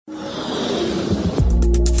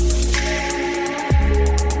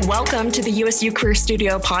Welcome to the USU Career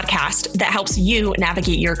Studio podcast that helps you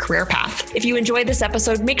navigate your career path. If you enjoyed this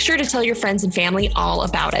episode, make sure to tell your friends and family all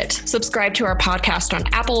about it. Subscribe to our podcast on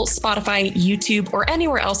Apple, Spotify, YouTube, or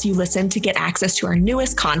anywhere else you listen to get access to our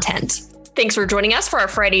newest content. Thanks for joining us for our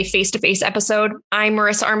Friday face-to-face episode. I'm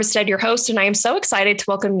Marissa Armistead, your host, and I am so excited to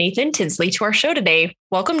welcome Nathan Tinsley to our show today.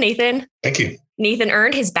 Welcome, Nathan. Thank you. Nathan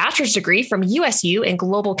earned his bachelor's degree from USU in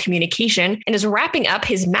global communication and is wrapping up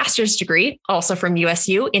his master's degree, also from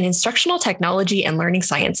USU, in instructional technology and learning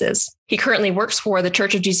sciences. He currently works for the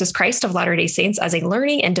Church of Jesus Christ of Latter-day Saints as a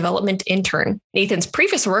learning and development intern. Nathan's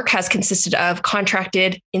previous work has consisted of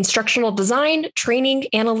contracted instructional design, training,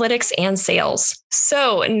 analytics, and sales.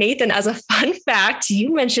 So, Nathan, as a fun fact,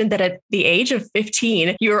 you mentioned that at the age of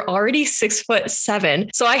 15, you're already 6'7".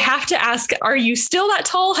 So I have to ask, are you still that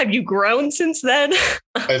tall? Have you grown since then?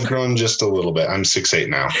 I've grown just a little bit. I'm 6'8"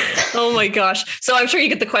 now. Oh my gosh. So I'm sure you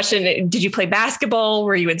get the question, did you play basketball?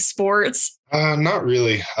 Were you in sports? Not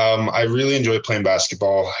really. I really enjoy playing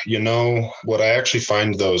basketball. You know, what I actually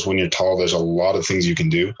find though is when you're tall, there's a lot of things you can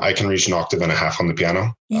do. I can reach an octave and a half on the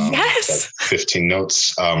piano. Yes. 15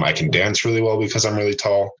 notes. I can dance really well because I'm really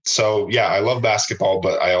tall. So yeah, I love basketball,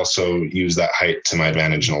 but I also use that height to my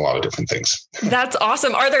advantage in a lot of different things. That's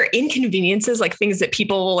awesome. Are there inconveniences, like things that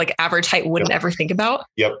people like average height wouldn't ever think about?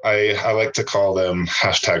 Yep. I like to call them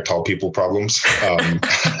 #tall people problems.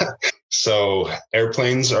 So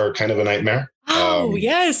airplanes are kind of a nightmare. Oh,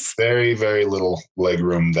 yes. Very, very little leg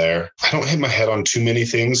room there. I don't hit my head on too many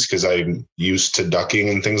things because I'm used to ducking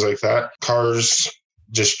and things like that. Cars,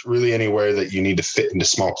 just really anywhere that you need to fit into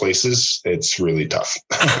small places, it's really tough.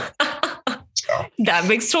 That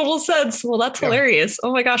makes total sense. Well, that's hilarious.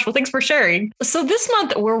 Oh my gosh. Well, thanks for sharing. So this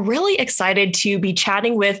month, we're really excited to be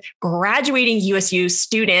chatting with graduating USU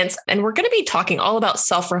students, and we're going to be talking all about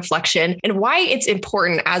self-reflection and why it's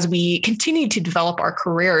important as we continue to develop our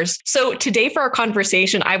careers. So today for our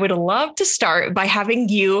conversation, I would love to start by having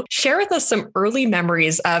you share with us some early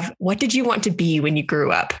memories of what did you want to be when you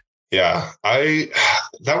grew up? Yeah,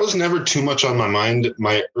 that was never too much on my mind.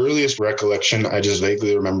 My earliest recollection, I just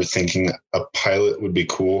vaguely remember thinking a pilot would be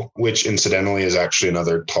cool, which incidentally is actually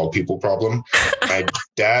another tall people problem. My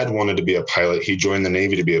dad wanted to be a pilot. He joined the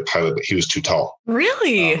Navy to be a pilot, but he was too tall.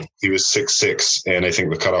 Really? He was 6'6", and I think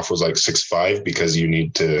the cutoff was like 6'5" because you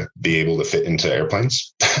need to be able to fit into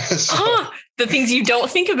airplanes. The things you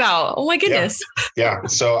don't think about. Oh my goodness. Yeah.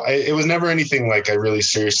 So it was never anything like I really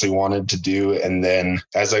seriously wanted to do. And then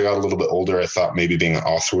as I got a little bit older, I thought maybe being an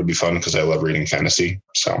author would be fun because I love reading fantasy.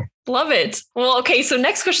 So love it. Well, okay. So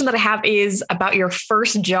next question that I have is about your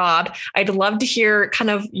first job. I'd love to hear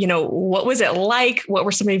kind of, what was it like? What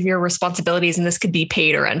were some of your responsibilities? And this could be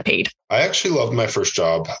paid or unpaid. I actually loved my first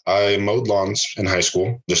job. I mowed lawns in high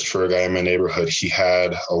school just for a guy in my neighborhood. He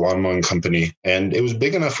had a lawn mowing company and it was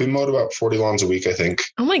big enough. We mowed about 40 lawns a week, I think.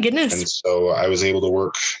 Oh my goodness. And so I was able to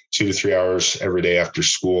work 2 to 3 hours every day after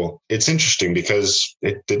school. It's interesting because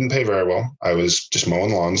it didn't pay very well. I was just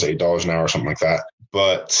mowing lawns, $8 an hour, something like that.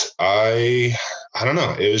 But I don't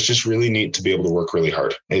know. It was just really neat to be able to work really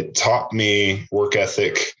hard. It taught me work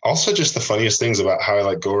ethic. Also, just the funniest things about how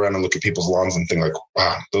I go around and look at people's lawns and think like,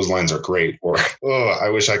 wow, those lines are great. Or, oh, I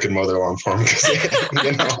wish I could mow their lawn for them.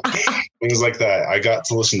 Things like that. I got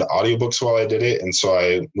to listen to audiobooks while I did it. And so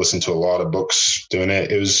I listened to a lot of books doing it.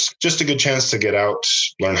 It was just a good chance to get out,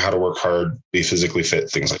 learn how to work hard, be physically fit,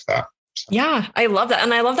 things like that. Yeah, I love that.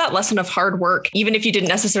 And I love that lesson of hard work. Even if you didn't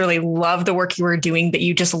necessarily love the work you were doing, that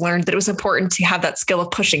you just learned that it was important to have that skill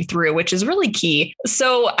of pushing through, which is really key.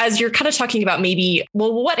 So as you're kind of talking about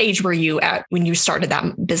what age were you at when you started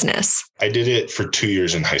that business? I did it for 2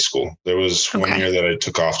 years in high school. There was 1 year that I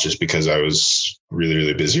took off just because I was really,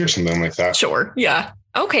 really busy or something like that. Sure. Yeah.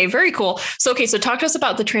 Okay, very cool. So talk to us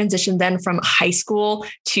about the transition then from high school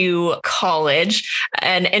to college.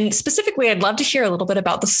 And specifically, I'd love to hear a little bit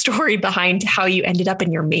about the story behind how you ended up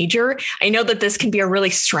in your major. I know that this can be a really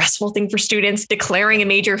stressful thing for students. Declaring a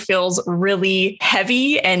major feels really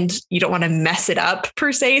heavy and you don't want to mess it up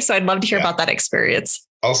per se. So I'd love to hear about that experience.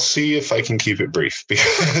 I'll see if I can keep it brief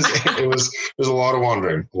because there's a lot of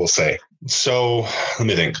wandering, we'll say. So let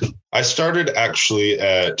me think. I started actually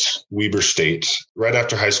at Weber State. Right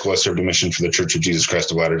after high school, I served a mission for the Church of Jesus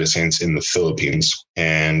Christ of Latter-day Saints in the Philippines.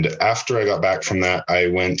 And after I got back from that, I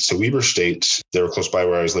went to Weber State. They were close by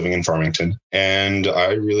where I was living in Farmington. And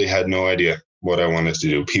I really had no idea what I wanted to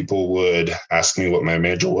do. People would ask me what my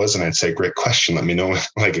major was, and I'd say, great question. Let me know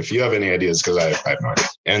if you have any ideas, because I have no idea.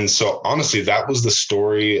 And so honestly, that was the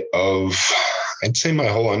story of, I'd say my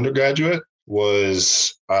whole undergraduate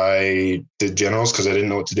was I did generals because I didn't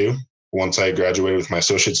know what to do. once I graduated with my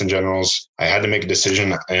associates in generals, I had to make a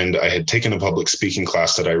decision, and I had taken a public speaking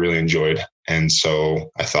class that I really enjoyed. And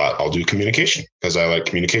so I thought I'll do communication because I like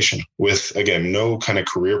communication with, again, no kind of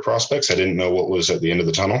career prospects. I didn't know what was at the end of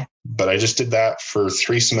the tunnel, but I just did that for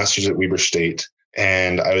 3 semesters at Weber State.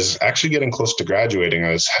 And I was actually getting close to graduating.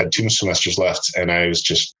 Had 2 semesters left, and I was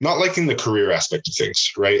just not liking the career aspect of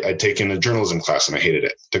things, right? I'd taken a journalism class and I hated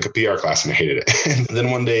it. Took a PR class and I hated it. And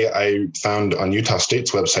then one day I found on Utah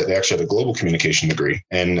State's website, they actually had a global communication degree.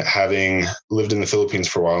 And having lived in the Philippines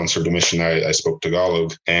for a while and served a mission, I spoke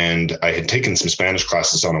Tagalog, and I had taken some Spanish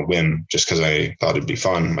classes on a whim just because I thought it'd be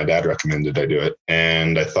fun. My dad recommended I do it.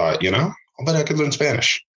 And I thought, I'll bet I could learn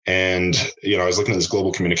Spanish. And, I was looking at this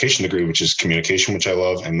global communication degree, which is communication, which I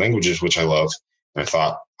love, and languages, which I love. And I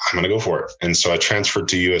thought, I'm going to go for it. And so I transferred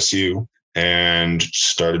to USU and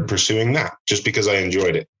started pursuing that just because I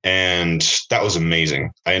enjoyed it. And that was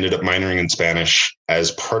amazing. I ended up minoring in Spanish.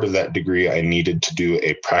 As part of that degree, I needed to do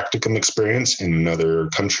a practicum experience in another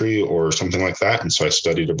country or something like that. And so I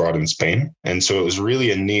studied abroad in Spain. And so it was really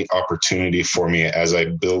a neat opportunity for me as I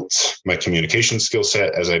built my communication skill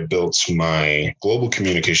set, as I built my global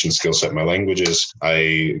communication skill set, my languages.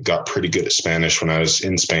 I got pretty good at Spanish. When I was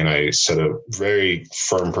in Spain, I set a very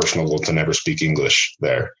firm personal goal to never speak English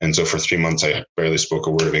there. And so for 3 months, I barely spoke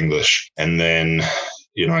a word of English. And then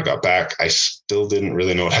I got back. I still didn't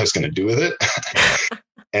really know what I was going to do with it.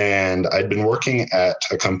 And I'd been working at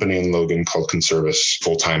a company in Logan called Conservice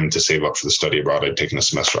full-time to save up for the study abroad. I'd taken a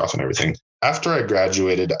semester off and everything. After I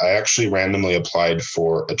graduated, I actually randomly applied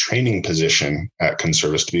for a training position at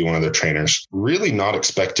Conservice to be one of their trainers, really not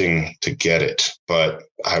expecting to get it, but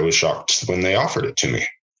I was shocked when they offered it to me.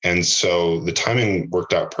 And so the timing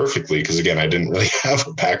worked out perfectly because, again, I didn't really have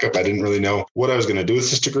a backup. I didn't really know what I was going to do with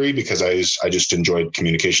this degree because I just enjoyed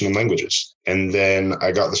communication and languages. And then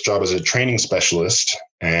I got this job as a training specialist,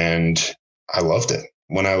 and I loved it.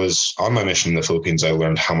 When I was on my mission in the Philippines, I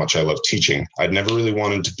learned how much I love teaching. I'd never really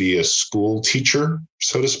wanted to be a school teacher,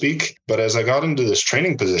 so to speak. But as I got into this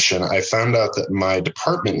training position, I found out that my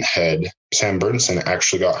department head, Sam Burnson,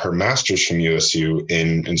 actually got her master's from USU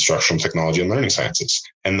in instructional technology and learning sciences.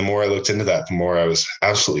 And the more I looked into that, the more I was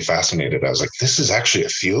absolutely fascinated. I was like, this is actually a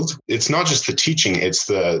field. It's not just the teaching, it's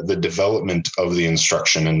the development of the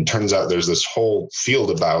instruction. And it turns out there's this whole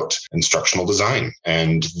field about instructional design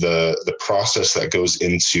and the process that goes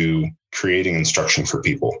into creating instruction for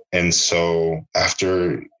people. And so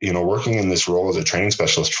after, working in this role as a training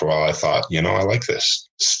specialist for a while, I thought, I like this.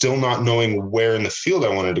 Still not knowing where in the field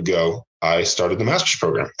I wanted to go, I started the master's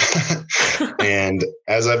program. And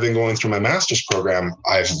as I've been going through my master's program,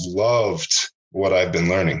 I've loved what I've been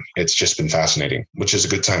learning. It's just been fascinating, which is a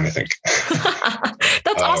good time, I think.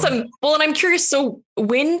 That's awesome. Well, and I'm curious, so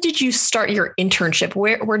when did you start your internship?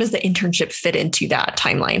 Where does the internship fit into that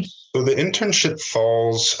timeline? So the internship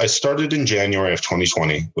I started in January of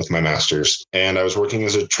 2020 with my master's, and I was working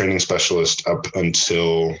as a training specialist up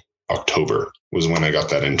until October was when I got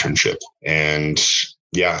that internship. And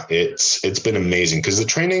yeah, it's been amazing because the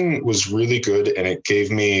training was really good and it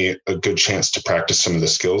gave me a good chance to practice some of the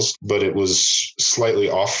skills, but it was slightly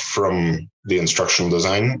off from the instructional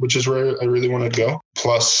design, which is where I really wanted to go.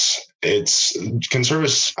 Plus,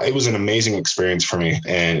 Conservice, it was an amazing experience for me,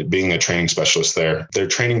 and being a training specialist there. Their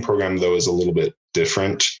training program, though, is a little bit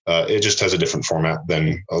different. It just has a different format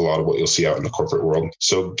than a lot of what you'll see out in the corporate world.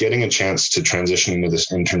 So getting a chance to transition into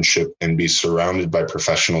this internship and be surrounded by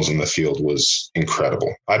professionals in the field was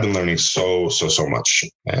incredible. I've been learning so much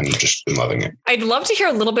and just been loving it. I'd love to hear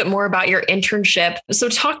a little bit more about your internship. So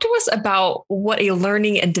talk to us about what a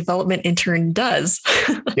learning and development intern does.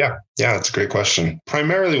 Yeah, it's a great question.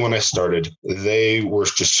 Primarily when I started, they were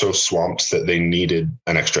just so swamped that they needed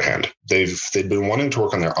an extra hand. They'd been wanting to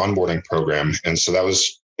work on their onboarding program. And so that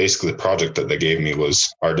was basically the project that they gave me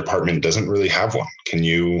was our department doesn't really have one. Can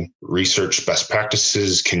you research best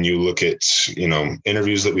practices? Can you look at,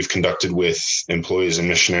 interviews that we've conducted with employees and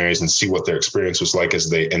missionaries and see what their experience was like as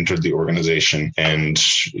they entered the organization? And,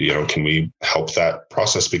 can we help that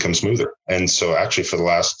process become smoother? And so actually for the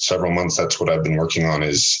last several months, that's what I've been working on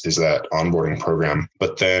is that onboarding program.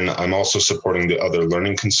 But then I'm also supporting the other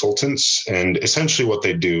learning consultants. And essentially what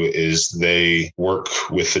they do is they work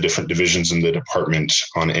with the different divisions in the department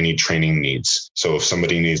on any training needs. So if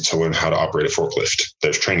somebody needs to learn how to operate a forklift,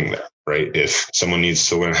 there's training there, right? If someone needs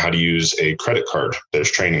to learn how to use a credit card,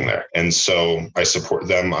 there's training there. And so I support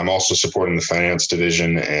them. I'm also supporting the finance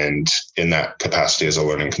division and in that capacity as a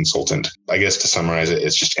learning consultant. I guess to summarize it,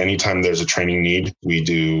 it's just anytime there's a training need, we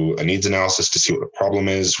do a needs analysis to see what the problem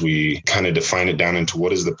is. We kind of define it down into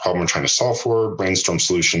what is the problem we're trying to solve for, brainstorm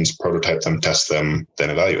solutions, prototype them, test them, then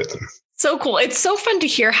evaluate them. So cool. It's so fun to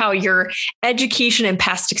hear how your education and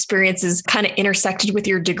past experiences kind of intersected with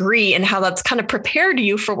your degree and how that's kind of prepared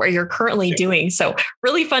you for what you're currently doing. So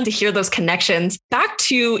really fun to hear those connections. Back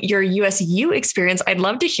to your USU experience, I'd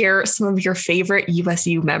love to hear some of your favorite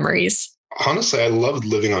USU memories. Honestly, I loved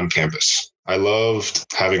living on campus. I loved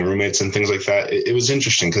having roommates and things like that. It was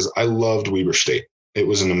interesting because I loved Weber State. It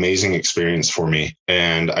was an amazing experience for me.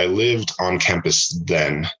 And I lived on campus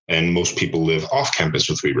then, and most people live off campus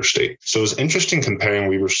with Weber State. So it was interesting comparing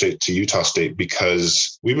Weber State to Utah State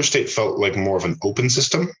because Weber State felt like more of an open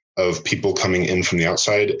system of people coming in from the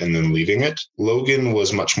outside and then leaving it. Logan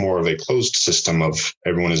was much more of a closed system of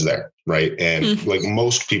everyone is there, right? And like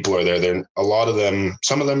most people are there. A lot of them,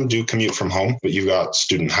 some of them do commute from home, but you've got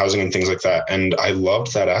student housing and things like that. And I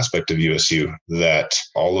loved that aspect of USU, that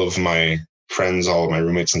all of my friends, all of my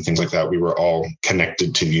roommates and things like that, we were all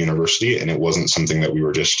connected to the university, and it wasn't something that we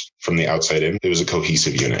were just from the outside in. It was a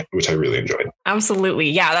cohesive unit, which I really enjoyed. Absolutely.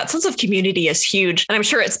 Yeah, that sense of community is huge. And I'm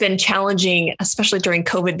sure it's been challenging, especially during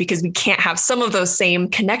COVID, because we can't have some of those same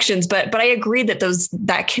connections. But I agree that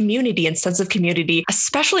that community and sense of community,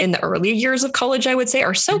 especially in the early years of college, I would say,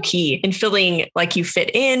 are so key in feeling like you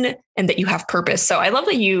fit in and that you have purpose. So I love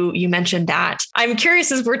that you mentioned that. I'm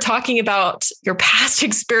curious, as we're talking about your past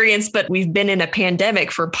experience, but we've been in a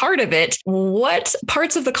pandemic for part of it, what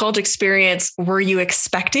parts of the college experience were you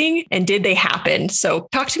expecting and did they happen? So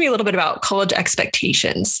talk to me a little bit about college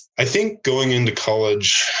expectations. I think going into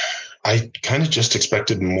college, I kind of just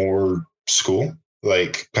expected more school.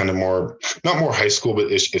 Like kind of more, not more high school,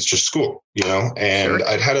 but it's just school, and sure.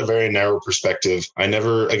 I'd had a very narrow perspective. I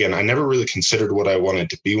never really considered what I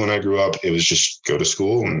wanted to be when I grew up. It was just go to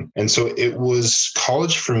school. And so it was,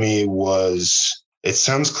 college for me was, it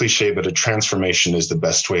sounds cliche, but a transformation is the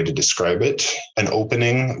best way to describe it. An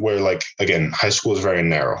opening where, like, again, high school is very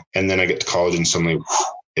narrow. And then I get to college and suddenly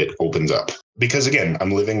it opens up. Because again,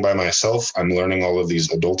 I'm living by myself. I'm learning all of these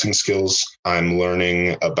adulting skills. I'm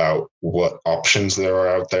learning about what options there are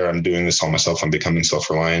out there. I'm doing this all myself. I'm becoming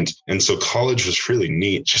self-reliant. And so college was really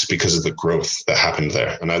neat just because of the growth that happened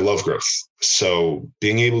there. And I love growth. So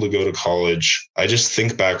being able to go to college, I just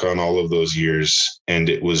think back on all of those years, and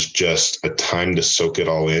it was just a time to soak it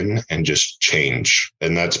all in and just change.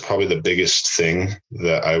 And that's probably the biggest thing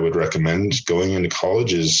that I would recommend going into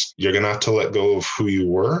college is you're going to have to let go of who you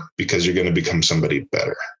were because you're going to become somebody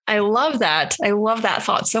better. I love that. I love that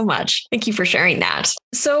thought so much. Thank you for sharing that.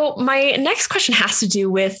 So my next question has to do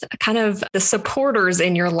with kind of the supporters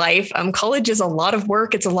in your life. College is a lot of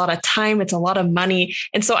work. It's a lot of time. It's a lot of money.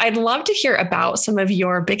 And so I'd love to hear about some of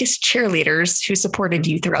your biggest cheerleaders who supported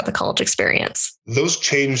you throughout the college experience. Those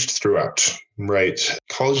changed throughout. Right.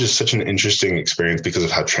 College is such an interesting experience because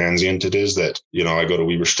of how transient it is that, I go to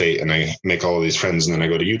Weber State and I make all of these friends, and then I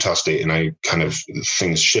go to Utah State and I kind of,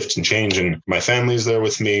 things shift and change, and my family's there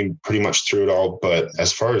with me pretty much through it all. But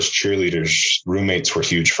as far as cheerleaders, roommates were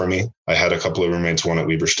huge for me. I had a couple of roommates, one at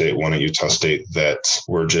Weber State, one at Utah State, that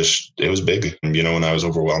were just, it was big. When I was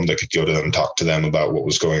overwhelmed, I could go to them, talk to them about what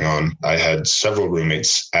was going on. I had several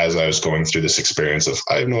roommates as I was going through this experience of,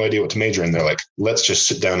 I have no idea what to major in. They're like, let's just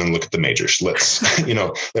sit down and look at the majors.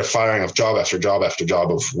 They're firing off job after job after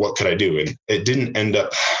job of what could I do? And it didn't end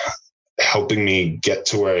up helping me get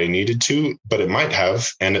to where I needed to, but it might have.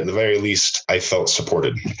 And at the very least, I felt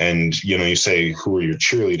supported. And, you say, who are your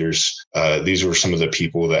cheerleaders? These were some of the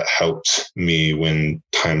people that helped me when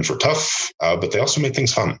times were tough, but they also made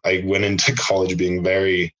things fun. I went into college being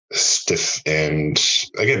very stiff and,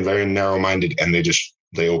 again, very narrow-minded, and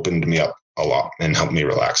they opened me up a lot and helped me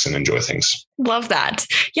relax and enjoy things. Love that.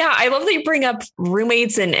 Yeah, I love that you bring up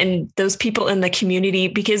roommates and those people in the community,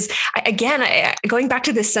 because going back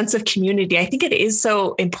to this sense of community, I think it is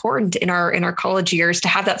so important in our college years to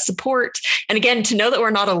have that support. And again, to know that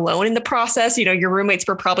we're not alone in the process. Your roommates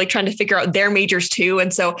were probably trying to figure out their majors too.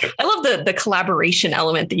 And so I love the collaboration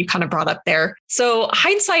element that you kind of brought up there. So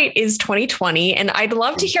hindsight is 2020. And I'd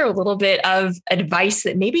love to hear a little bit of advice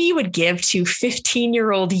that maybe you would give to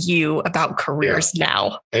 15-year-old you about careers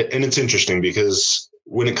now. And it's interesting because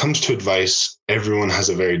when it comes to advice, everyone has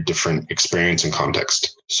a very different experience and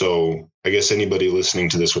context. So I guess anybody listening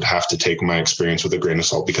to this would have to take my experience with a grain of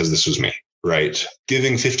salt because this was me, right?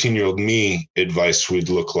 Giving 15-year-old me advice would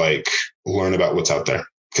look like learn about what's out there.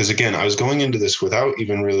 Because again, I was going into this without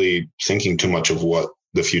even really thinking too much of what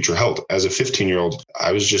the future held. As a 15-year-old,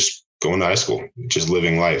 I was just going to high school, just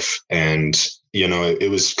living life. And, it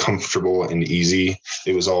was comfortable and easy.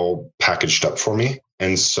 It was all packaged up for me.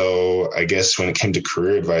 And so I guess when it came to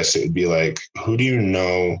career advice, it would be like, who do you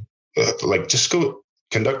know? Just go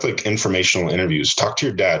conduct like informational interviews. Talk to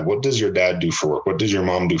your dad. What does your dad do for work? What does your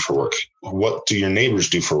mom do for work? What do your neighbors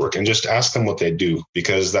do for work? And just ask them what they do,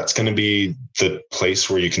 because that's going to be the place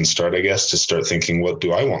where you can start, I guess, to start thinking, what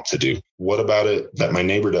do I want to do? What about it that my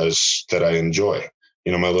neighbor does that I enjoy?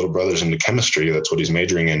 My little brother's into chemistry. That's what he's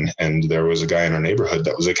majoring in. And there was a guy in our neighborhood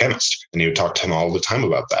that was a chemist, and he would talk to him all the time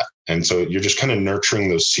about that. And so you're just kind of nurturing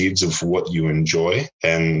those seeds of what you enjoy,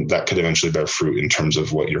 and that could eventually bear fruit in terms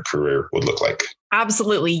of what your career would look like.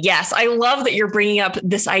 Absolutely. Yes. I love that you're bringing up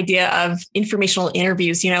this idea of informational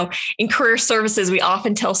interviews. In career services, we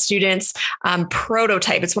often tell students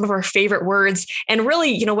prototype. It's one of our favorite words. And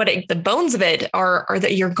really, the bones of it are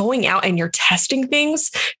that you're going out and you're testing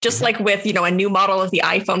things, just like with, a new model of the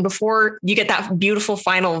iPhone. Before you get that beautiful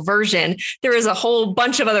final version, there is a whole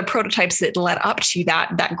bunch of other prototypes that led up to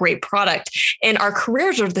that great product. And our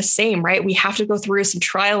careers are the same, right? We have to go through some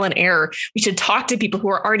trial and error. We should talk to people who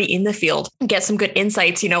are already in the field, get some good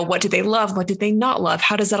insights. What do they love? What do they not love?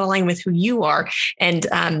 How does that align with who you are? And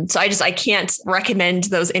so I can't recommend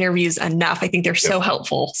those interviews enough. I think they're so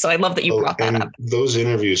helpful. So I love that you brought that up. Those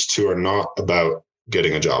interviews too are not about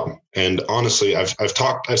getting a job. And honestly, I've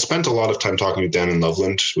spent a lot of time talking with Dan in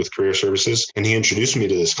Loveland with Career Services, and he introduced me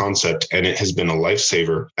to this concept, and it has been a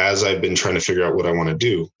lifesaver as I've been trying to figure out what I want to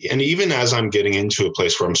do. And even as I'm getting into a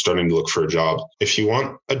place where I'm starting to look for a job, if you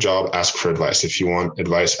want a job, ask for advice. If you want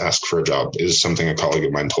advice, ask for a job, is something a colleague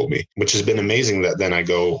of mine told me, which has been amazing. That then I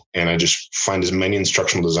go and I just find as many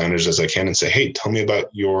instructional designers as I can and say, hey, tell me about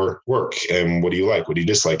your work and what do you like? What do you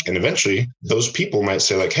dislike? And eventually those people might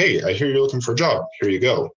say like, hey, I hear you're looking for a job. Here you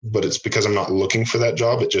go. But it's because I'm not looking for that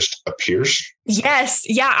job. It just appears. Yes.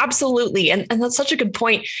 Yeah, absolutely. And that's such a good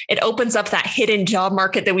point. It opens up that hidden job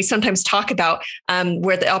market that we sometimes talk about,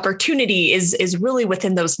 where the opportunity is really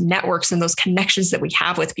within those networks and those connections that we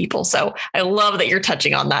have with people. So I love that you're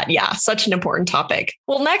touching on that. Yeah, such an important topic.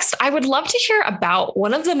 Well, next, I would love to hear about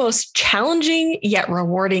one of the most challenging yet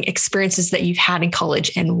rewarding experiences that you've had in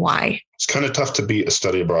college and why. It's kind of tough to beat a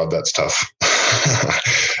study abroad. That's tough.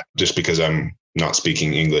 Just because I'm not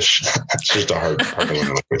speaking English. It's just a hard to learn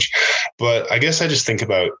language. But I guess I just think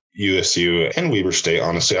about USU and Weber State,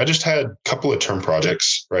 honestly. I just had a couple of term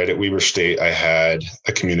projects, right? At Weber State, I had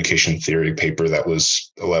a communication theory paper that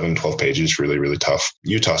was 11, 12 pages, really, really tough.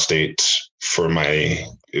 Utah State,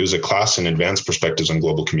 it was a class in advanced perspectives on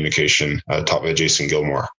global communication taught by Jason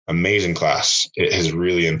Gilmore. Amazing class. It has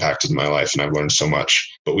really impacted my life and I've learned so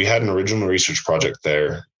much. But we had an original research project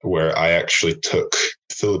there where I actually took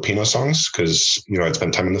Filipino songs because, I'd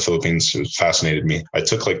spent time in the Philippines. It fascinated me. I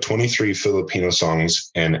took like 23 Filipino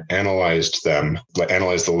songs and analyzed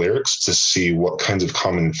the lyrics to see what kinds of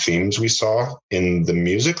common themes we saw in the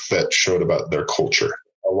music that showed about their culture.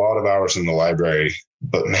 A lot of hours in the library,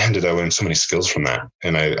 but man, did I learn so many skills from that.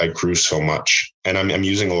 And I grew so much. And I'm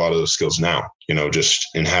using a lot of those skills now, just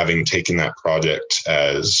in having taken that project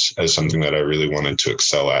as something that I really wanted to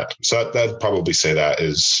excel at. So I'd probably say that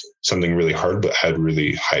is something really hard, but had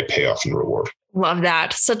really high payoff and reward. Love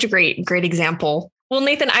that. Such a great example. Well,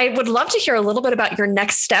 Nathan, I would love to hear a little bit about your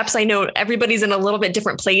next steps. I know everybody's in a little bit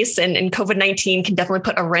different place and COVID-19 can definitely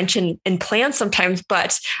put a wrench in plans sometimes.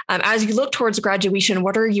 But as you look towards graduation,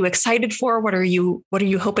 what are you excited for? What are you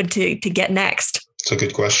hoping to get next? It's a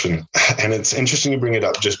good question. And it's interesting you bring it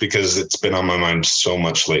up just because it's been on my mind so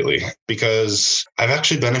much lately, because I've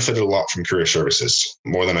actually benefited a lot from career services,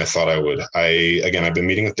 more than I thought I would. I've been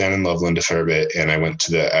meeting with Dan in Loveland a fair bit, and I went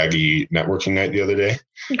to the Aggie networking night the other day.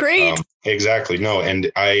 Great. Exactly. No.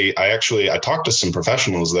 And I talked to some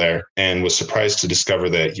professionals there and was surprised to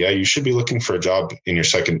discover that, you should be looking for a job in your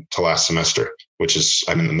second to last semester, which is,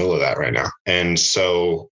 I'm in the middle of that right now. And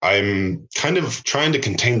so I'm kind of trying to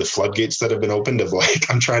contain the floodgates that have been opened of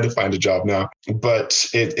I'm trying to find a job now, but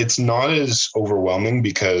it's not as overwhelming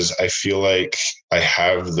because I feel like I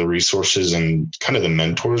have the resources and kind of the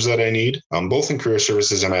mentors that I need, both in career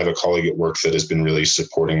services, and I have a colleague at work that has been really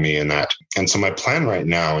supporting me in that. And so my plan right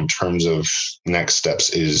now in terms of next steps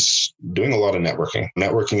is doing a lot of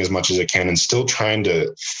networking as much as I can, and still trying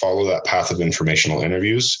to follow that path of informational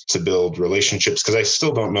interviews to build relationships, because I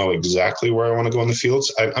still don't know exactly where I want to go in the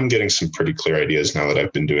fields. I'm getting some pretty clear ideas now that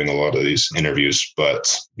I've been doing a lot of these interviews,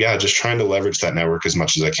 but just trying to leverage that network as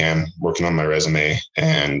much as I can, working on my resume,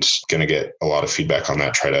 and going to get a lot of feedback on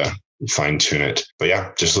that, try to fine tune it.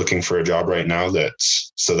 But just looking for a job right now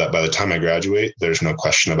so that by the time I graduate, there's no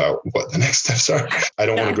question about what the next steps are. I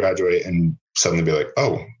don't want to graduate and suddenly be like,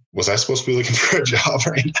 oh, was I supposed to be looking for a job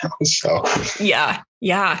right now? So yeah.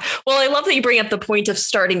 Yeah. Well, I love that you bring up the point of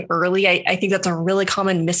starting early. I think that's a really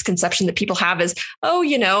common misconception that people have is,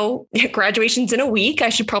 oh, graduation's in a week. I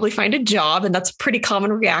should probably find a job. And that's a pretty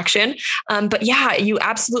common reaction. But yeah, you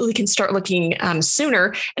absolutely can start looking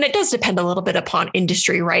sooner. And it does depend a little bit upon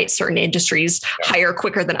industry, right? Certain industries hire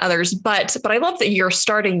quicker than others. But I love that you're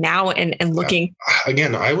starting now and looking. Yeah.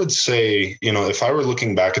 Again, I would say, if I were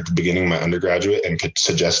looking back at the beginning of my undergraduate and could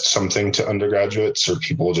suggest something to undergraduates or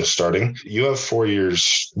people just starting, you have 4 years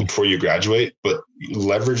before you graduate, but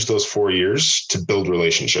leverage those 4 years to build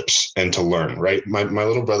relationships and to learn, right? My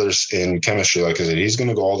little brother's in chemistry, like I said, he's going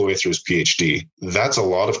to go all the way through his PhD. That's a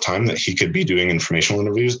lot of time that he could be doing informational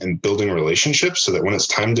interviews and building relationships so that when it's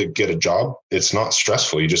time to get a job, it's not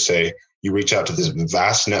stressful. You just say, you reach out to this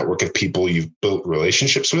vast network of people you've built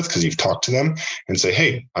relationships with because you've talked to them and say,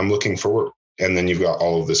 hey, I'm looking for work. And then you've got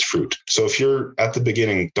all of this fruit. So if you're at the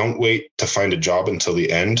beginning, don't wait to find a job until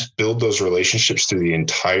the end. Build those relationships through the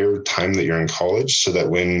entire time that you're in college so that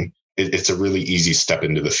when it's a really easy step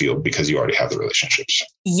into the field because you already have the relationships.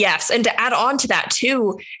 Yes. And to add on to that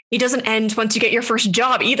too, it doesn't end once you get your first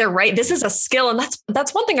job either, right? This is a skill. And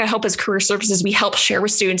that's one thing I hope as career services we help share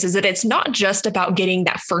with students is that it's not just about getting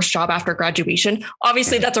that first job after graduation.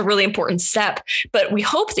 Obviously, that's a really important step, but we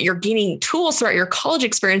hope that you're gaining tools throughout your college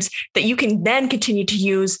experience that you can then continue to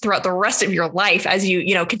use throughout the rest of your life as you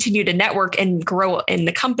continue to network and grow in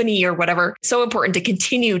the company or whatever. It's so important to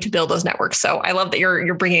continue to build those networks. So I love that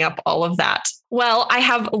you're bringing up all of that. Well, I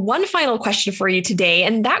have one final question for you today.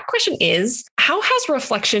 And that question is, how has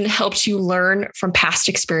reflection helped you learn from past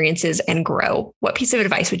experiences and grow? What piece of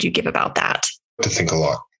advice would you give about that? To think a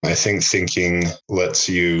lot. I think thinking lets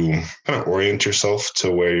you kind of orient yourself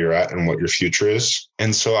to where you're at and what your future is.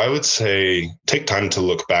 And so I would say take time to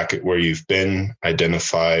look back at where you've been,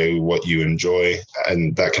 identify what you enjoy,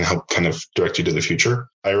 and that can help kind of direct you to the future.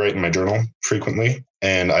 I write in my journal frequently,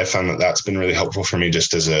 and I found that that's been really helpful for me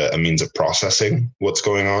just as a means of processing what's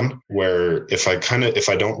going on, where if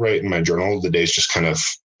I don't write in my journal, the days just kind of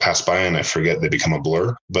pass by and I forget, they become a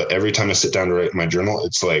blur. But every time I sit down to write in my journal,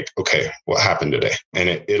 it's like, okay, what happened today? And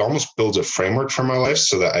it almost builds a framework for my life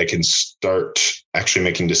so that I can start actually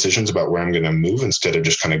making decisions about where I'm going to move instead of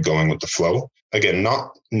just kind of going with the flow. Again,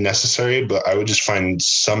 not necessary, but I would just find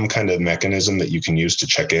some kind of mechanism that you can use to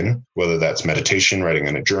check in, whether that's meditation, writing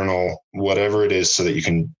in a journal, whatever it is, so that you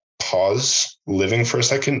can pause living for a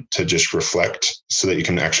second to just reflect so that you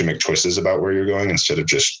can actually make choices about where you're going instead of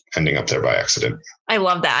just ending up there by accident. I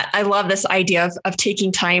love that. I love this idea of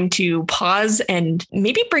taking time to pause and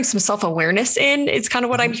maybe bring some self-awareness in. It's kind of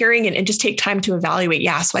what I'm hearing and just take time to evaluate.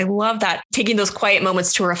 Yeah. So I love that, taking those quiet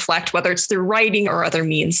moments to reflect, whether it's through writing or other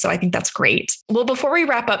means. So I think that's great. Well, before we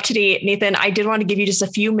wrap up today, Nathan, I did want to give you just a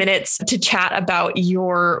few minutes to chat about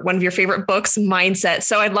one of your favorite books, Mindset.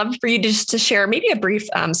 So I'd love for you just to share maybe a brief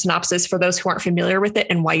synopsis for those who aren't familiar with it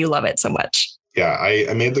and why you love it so much. Yeah,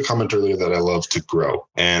 I made the comment earlier that I love to grow.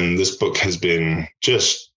 And this book has been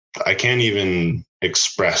I can't even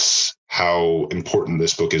express how important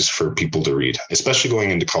this book is for people to read, especially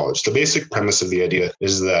going into college. The basic premise of the idea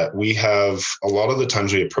is that we have a lot of the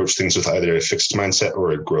times we approach things with either a fixed mindset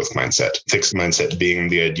or a growth mindset. Fixed mindset being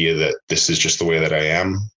the idea that this is just the way that I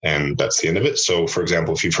am, and that's the end of it. So, for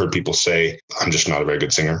example, if you've heard people say, I'm just not a very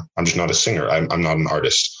good singer, I'm just not a singer, I'm not an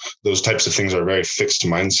artist. Those types of things are a very fixed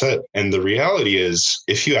mindset. And the reality is,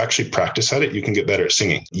 if you actually practice at it, you can get better at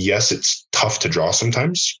singing. Yes, it's tough to draw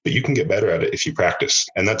sometimes, but you can get better at it if you practice.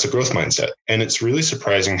 And that's a growth mindset. And it's really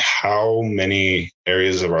surprising how many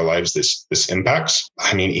areas of our lives this impacts.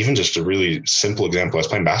 I mean, even just a really simple example, I was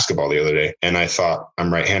playing basketball the other day and I thought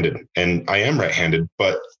I'm right-handed, and I am right-handed,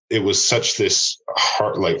 but it was such this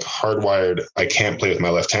hardwired, I can't play with my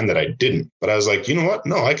left hand, that I didn't. But I was like, you know what?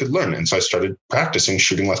 No, I could learn. And so I started practicing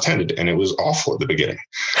shooting left-handed, and it was awful at the beginning.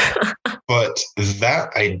 But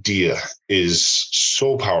that idea is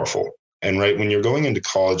so powerful. And right, when you're going into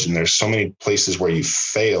college and there's so many places where you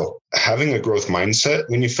fail, having a growth mindset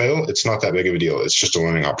when you fail, it's not that big of a deal. It's just a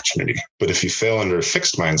learning opportunity. But if you fail under a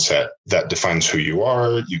fixed mindset, that defines who you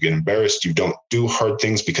are. You get embarrassed. You don't do hard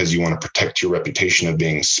things because you want to protect your reputation of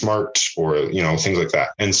being smart or, things like that.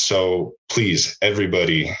 And so please,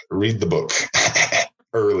 everybody, read the book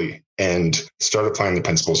early and start applying the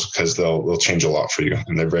principles, because they'll change a lot for you.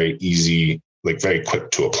 And they're very easy, very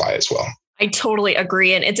quick to apply as well. I totally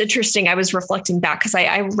agree. And it's interesting. I was reflecting back because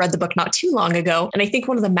I read the book not too long ago. And I think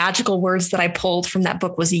one of the magical words that I pulled from that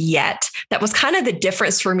book was yet. That was kind of the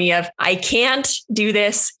difference for me of I can't do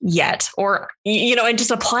this yet. Or, and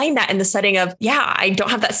just applying that in the setting of, yeah, I don't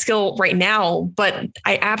have that skill right now, but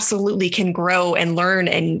I absolutely can grow and learn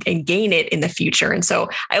and gain it in the future. And so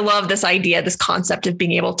I love this idea, this concept of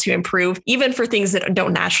being able to improve even for things that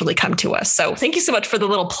don't naturally come to us. So thank you so much for the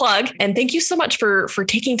little plug. And thank you so much for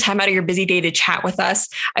taking time out of your busy day to chat with us.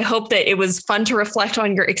 I hope that it was fun to reflect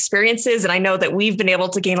on your experiences. And I know that we've been able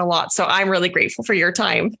to gain a lot. So I'm really grateful for your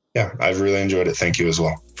time. Yeah, I've really enjoyed it. Thank you as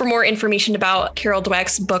well. For more information about Carol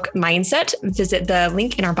Dweck's book, Mindset, visit the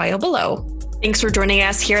link in our bio below. Thanks for joining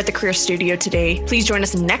us here at the Career Studio today. Please join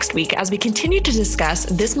us next week as we continue to discuss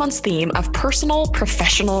this month's theme of personal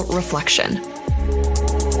professional reflection.